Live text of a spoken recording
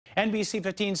NBC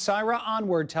 15's Syra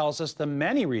Onward tells us the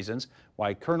many reasons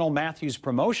why Colonel Matthews'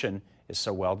 promotion is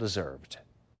so well deserved.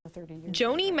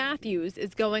 Joni Matthews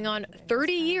is going on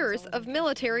 30 years of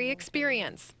military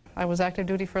experience. I was active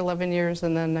duty for 11 years,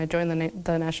 and then I joined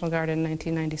the National Guard in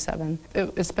 1997.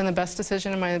 It's been the best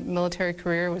decision in my military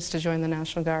career was to join the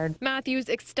National Guard. Matthews'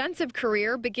 extensive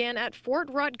career began at Fort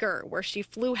Rutger, where she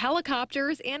flew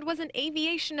helicopters and was an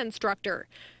aviation instructor.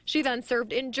 She then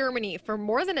served in Germany for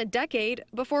more than a decade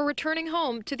before returning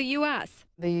home to the U.S.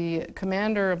 The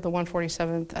commander of the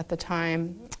 147th at the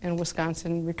time in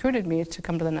Wisconsin recruited me to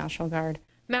come to the National Guard.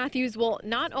 Matthews will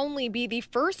not only be the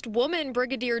first woman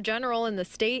Brigadier General in the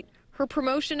state, her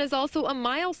promotion is also a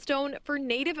milestone for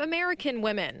Native American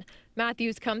women.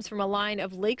 Matthews comes from a line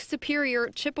of Lake Superior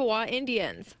Chippewa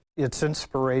Indians. It's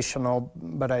inspirational,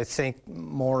 but I think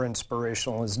more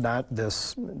inspirational is not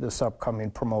this upcoming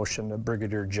promotion to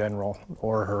Brigadier General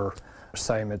or her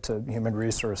assignment to Human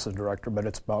Resources Director, but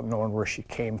it's about knowing where she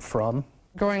came from.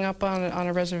 Growing up on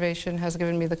a reservation has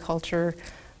given me the culture,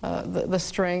 the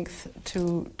strength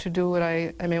to do what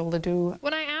I'm able to do.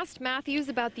 When I asked Matthews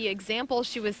about the example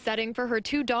she was setting for her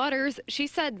two daughters, she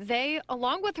said they,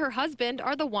 along with her husband,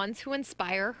 are the ones who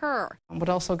inspire her. What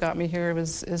also got me here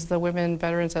is the women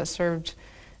veterans that served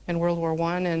in World War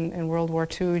I and World War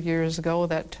II years ago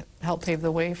that helped pave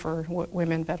the way for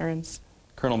women veterans.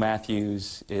 Colonel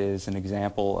Matthews is an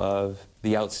example of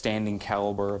the outstanding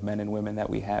caliber of men and women that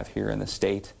we have here in the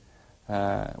state.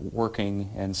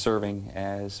 Working and serving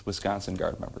as Wisconsin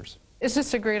Guard members. It's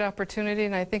just a great opportunity,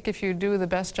 and I think if you do the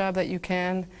best job that you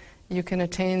can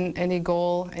attain any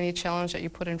goal, any challenge that you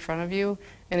put in front of you,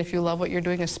 and if you love what you're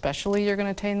doing especially, you're going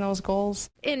to attain those goals.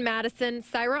 In Madison,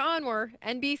 Syra Onwar,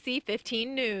 NBC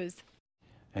 15 News.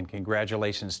 And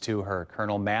congratulations to her.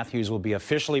 Colonel Matthews will be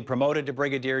officially promoted to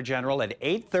Brigadier General at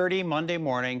 8:30 Monday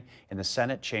morning in the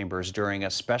Senate chambers during a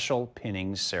special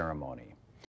pinning ceremony.